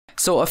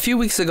So a few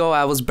weeks ago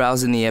I was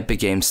browsing the Epic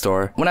Games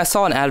Store when I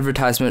saw an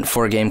advertisement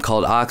for a game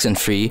called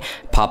OXENFREE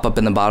pop up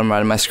in the bottom right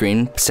of my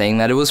screen saying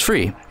that it was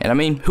free. And I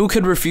mean, who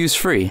could refuse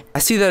free? I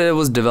see that it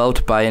was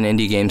developed by an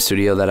indie game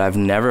studio that I've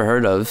never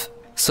heard of.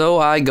 So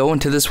I go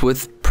into this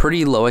with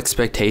pretty low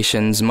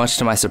expectations. Much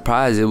to my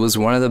surprise, it was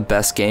one of the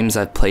best games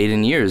I've played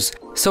in years.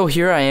 So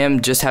here I am,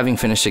 just having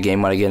finished a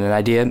game when I get an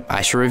idea,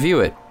 I should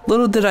review it.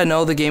 Little did I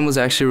know the game was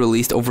actually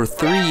released over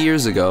 3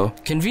 years ago.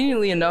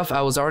 Conveniently enough,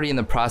 I was already in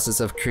the process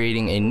of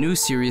creating a new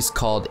series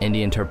called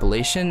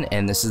Interpolation,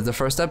 and this is the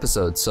first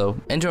episode, so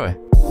enjoy.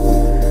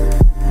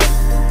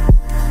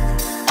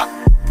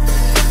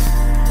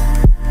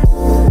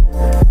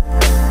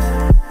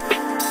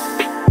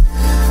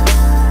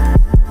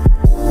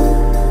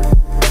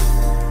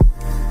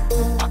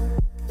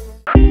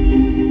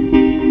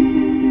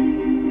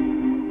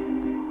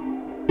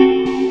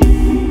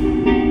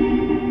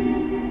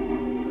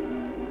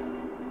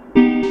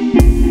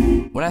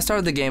 When I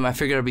started the game, I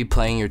figured I'd be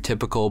playing your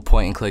typical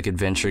point-and-click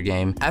adventure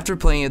game. After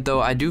playing it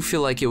though, I do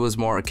feel like it was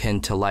more akin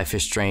to Life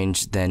is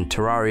Strange than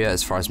Terraria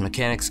as far as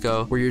mechanics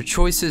go, where your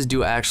choices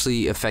do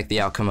actually affect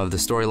the outcome of the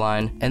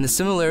storyline, and the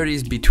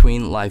similarities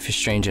between Life is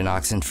Strange and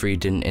OXENFREE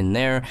didn't end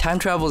there. Time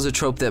travel is a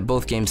trope that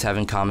both games have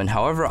in common,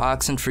 however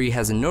OXENFREE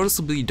has a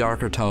noticeably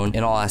darker tone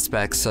in all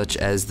aspects such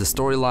as the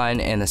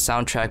storyline and the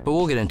soundtrack, but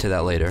we'll get into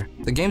that later.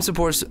 The game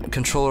supports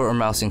controller or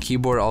mouse and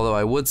keyboard, although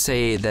I would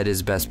say that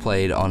is best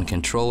played on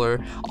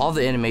controller. All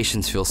the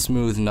animations feel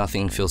smooth,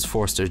 nothing feels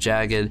forced or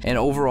jagged, and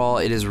overall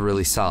it is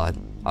really solid.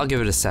 I'll give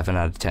it a 7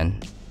 out of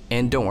 10.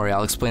 And don't worry,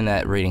 I'll explain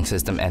that rating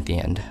system at the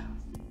end.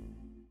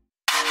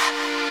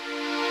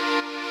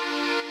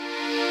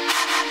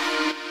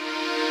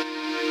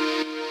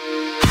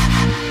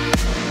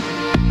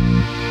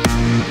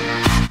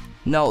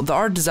 Now, the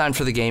art design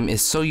for the game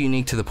is so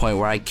unique to the point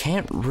where I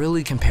can't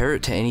really compare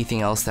it to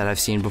anything else that I've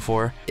seen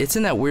before. It's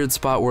in that weird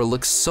spot where it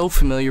looks so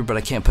familiar but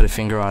I can't put a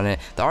finger on it.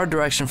 The art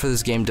direction for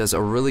this game does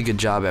a really good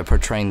job at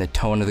portraying the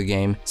tone of the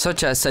game,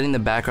 such as setting the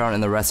background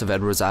and the rest of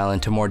Edward's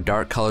Island to more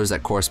dark colors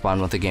that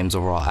correspond with the game's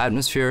overall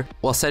atmosphere,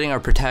 while setting our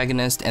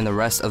protagonist and the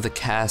rest of the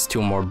cast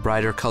to more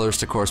brighter colors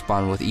to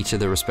correspond with each of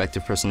their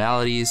respective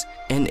personalities.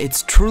 And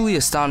it's truly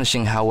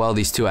astonishing how well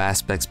these two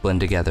aspects blend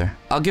together.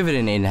 I'll give it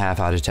an 8.5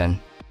 out of 10.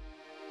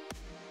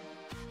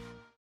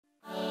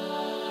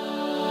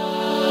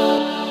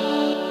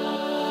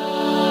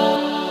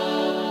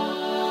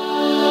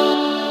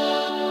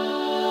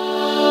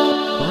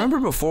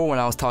 Remember before when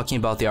I was talking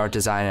about the art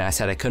design and I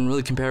said I couldn't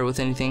really compare it with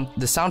anything?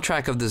 The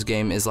soundtrack of this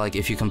game is like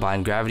if you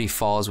combined Gravity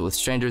Falls with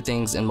Stranger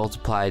Things and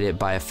multiplied it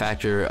by a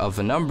factor of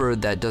a number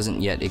that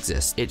doesn't yet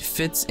exist. It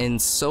fits in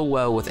so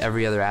well with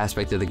every other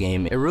aspect of the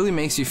game. It really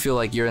makes you feel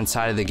like you're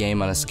inside of the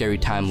game on a scary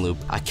time loop.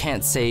 I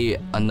can't say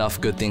enough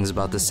good things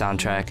about the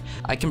soundtrack.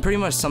 I can pretty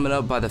much sum it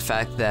up by the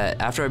fact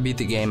that after I beat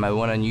the game, I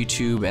went on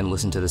YouTube and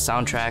listened to the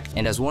soundtrack,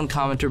 and as one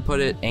commenter put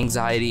it,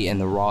 anxiety in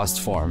the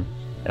rawest form.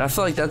 And I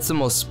feel like that's the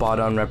most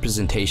spot-on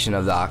representation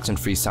of the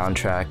OXENFREE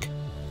soundtrack.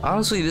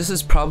 Honestly, this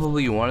is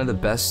probably one of the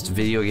best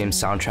video game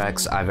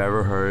soundtracks I've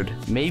ever heard,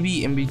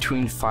 maybe in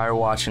between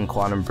Firewatch and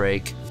Quantum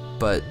Break,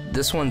 but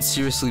this one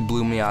seriously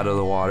blew me out of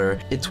the water.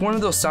 It's one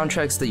of those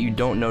soundtracks that you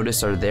don't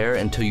notice are there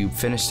until you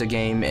finish the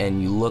game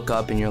and you look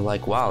up and you're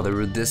like, wow, there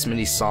were this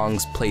many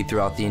songs played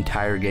throughout the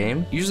entire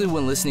game. Usually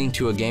when listening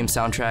to a game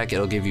soundtrack,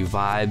 it'll give you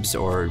vibes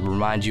or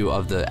remind you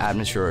of the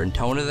atmosphere and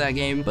tone of that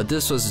game, but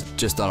this was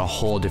just on a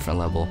whole different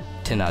level.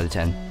 10 out of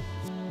 10.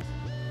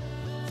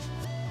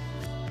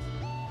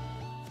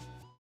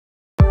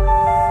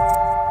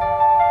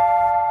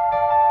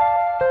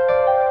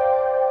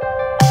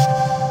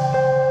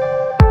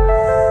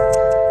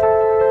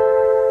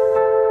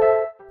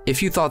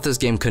 If you thought this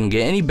game couldn't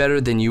get any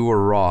better, then you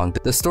were wrong.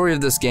 The story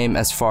of this game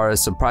as far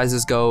as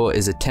surprises go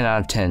is a 10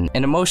 out of 10.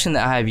 An emotion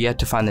that I have yet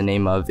to find the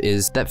name of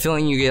is that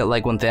feeling you get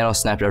like when Thanos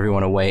snapped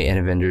everyone away in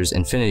Avengers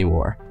Infinity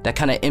War. That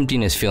kind of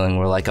emptiness feeling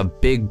where like a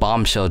big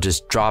bombshell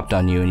just dropped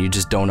on you and you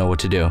just don't know what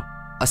to do.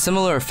 A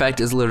similar effect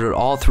is littered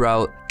all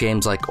throughout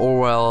games like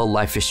Orwell,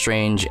 Life is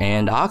Strange,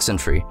 and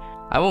OXENFREE.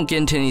 I won't get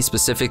into any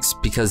specifics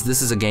because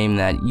this is a game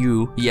that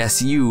you, yes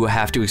you,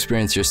 have to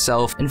experience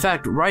yourself. In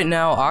fact, right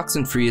now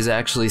OXENFREE is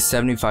actually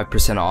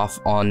 75% off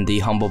on the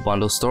Humble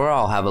Bundle store.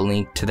 I'll have a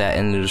link to that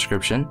in the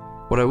description.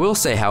 What I will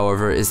say,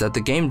 however, is that the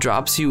game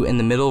drops you in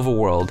the middle of a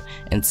world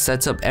and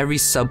sets up every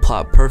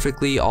subplot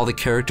perfectly. All the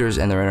characters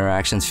and their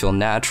interactions feel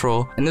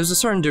natural, and there's a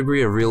certain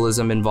degree of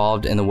realism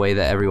involved in the way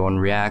that everyone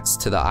reacts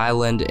to the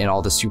island and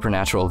all the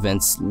supernatural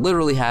events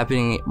literally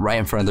happening right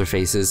in front of their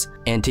faces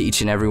and to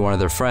each and every one of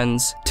their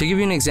friends. To give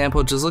you an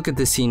example, just look at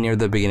this scene near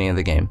the beginning of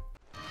the game.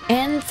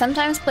 And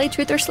sometimes play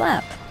Truth or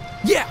Slap.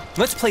 Yeah,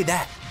 let's play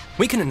that.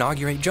 We can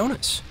inaugurate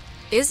Jonas.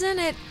 Isn't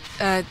it,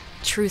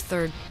 Truth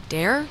or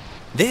Dare?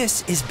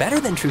 This is better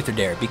than Truth or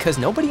Dare because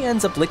nobody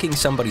ends up licking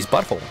somebody's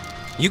butthole.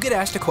 You get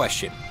asked a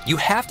question. You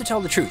have to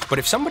tell the truth, but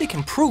if somebody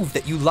can prove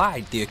that you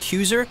lied, the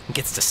accuser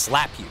gets to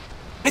slap you.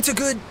 It's a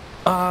good,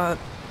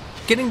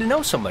 getting to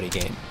know somebody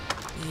game.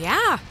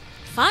 Yeah,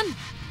 fun.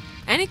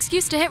 An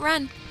excuse to hit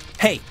run.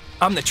 Hey,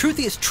 I'm the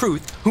truthiest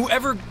truth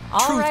whoever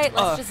All right,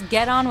 let's just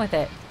get on with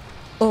it.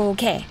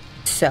 Okay,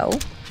 so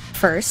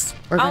first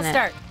we're I'll gonna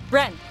start.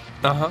 Ren,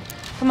 Uh-huh.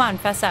 come on,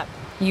 fess up.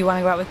 You want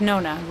to go out with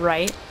Nona,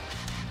 right?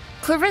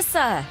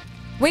 Clarissa.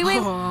 Wait.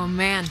 Oh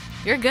man,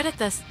 you're good at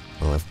this.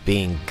 Well, if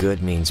being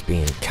good means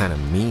being kind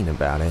of mean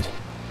about it.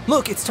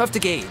 Look, it's tough to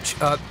gauge.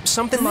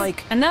 Something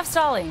like... Enough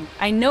stalling.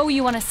 I know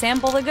you want to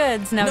sample the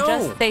goods. Now No,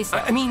 just say so.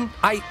 I mean,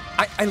 I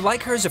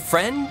like her as a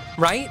friend,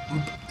 right?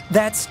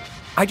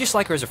 I just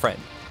like her as a friend.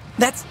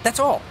 That's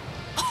all.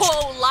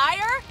 Oh,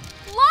 liar!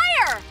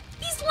 Liar!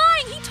 He's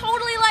lying. He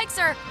totally likes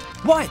her.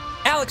 What?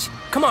 Alex,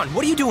 come on,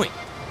 what are you doing?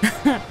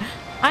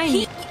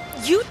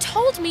 You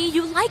told me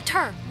you liked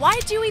her.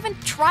 Why'd you even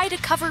try to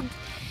cover?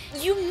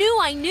 You knew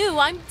I knew.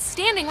 I'm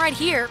standing right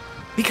here.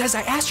 Because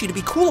I asked you to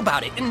be cool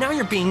about it, and now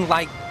you're being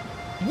like,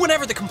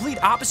 whatever the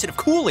complete opposite of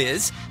cool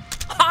is,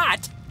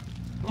 hot,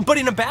 but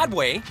in a bad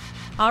way.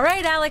 All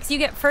right, Alex, you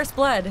get first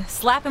blood.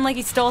 Slap him like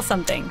he stole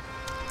something.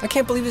 I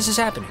can't believe this is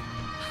happening.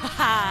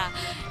 Haha.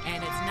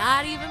 And it's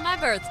not even my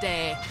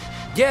birthday.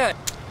 Yeah.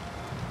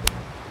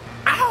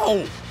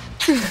 Ow!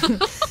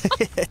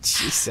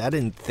 Jeez, I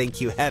didn't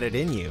think you had it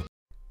in you.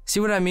 See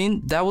what I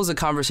mean? That was a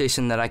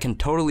conversation that I can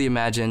totally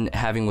imagine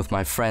having with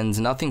my friends.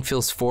 Nothing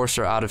feels forced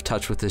or out of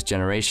touch with this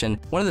generation.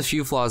 One of the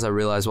few flaws I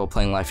realized while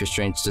playing Life is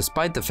Strange,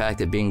 despite the fact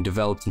that being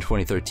developed in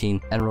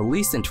 2013 and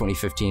released in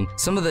 2015,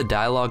 some of the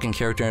dialogue and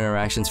character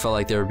interactions felt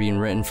like they were being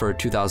written for a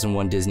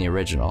 2001 Disney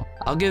original.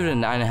 I'll give it a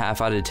 9.5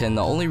 out of 10,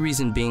 the only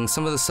reason being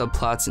some of the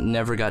subplots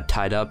never got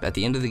tied up. At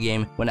the end of the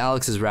game, when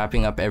Alex is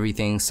wrapping up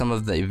everything, some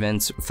of the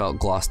events felt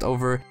glossed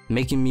over,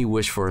 making me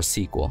wish for a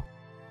sequel.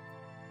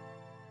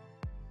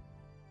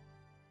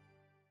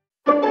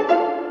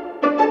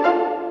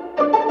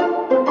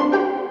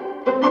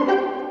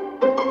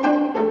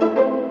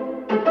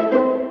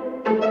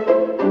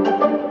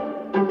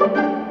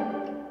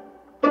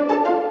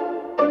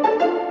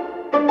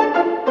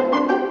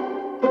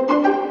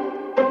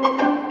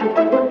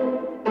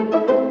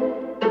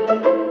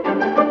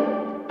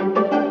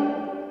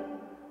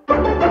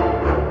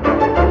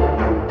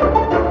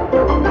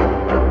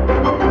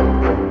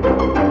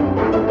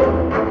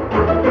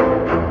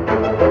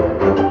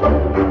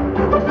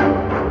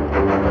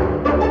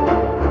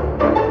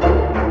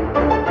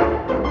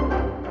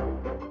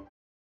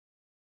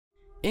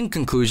 In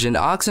conclusion,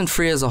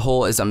 OXENFREE as a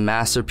whole is a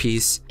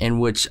masterpiece in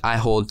which I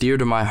hold dear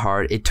to my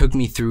heart. It took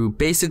me through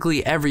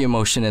basically every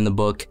emotion in the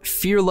book.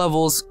 Fear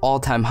levels,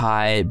 all-time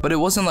high, but it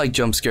wasn't like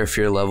jump scare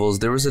fear levels.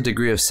 There was a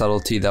degree of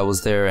subtlety that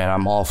was there, and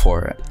I'm all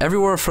for it.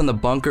 Everywhere from the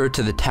bunker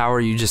to the tower,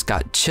 you just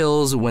got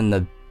chills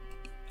when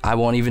I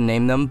won't even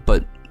name them,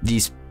 but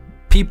these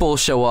people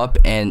show up,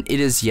 and it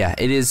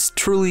is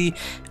truly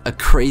a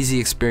crazy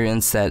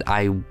experience that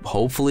I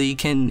hopefully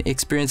can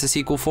experience a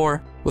sequel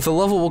for. With a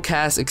lovable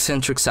cast,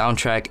 eccentric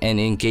soundtrack, and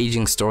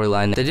engaging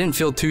storyline that didn't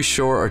feel too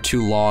short or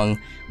too long,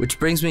 which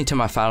brings me to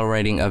my final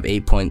rating of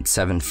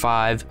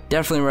 8.75.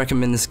 Definitely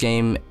recommend this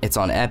game. It's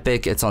on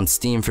Epic, it's on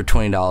Steam for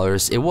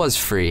 $20. It was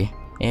free.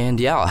 And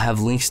yeah, I'll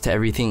have links to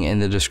everything in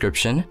the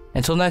description.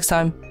 Until next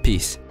time,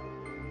 peace.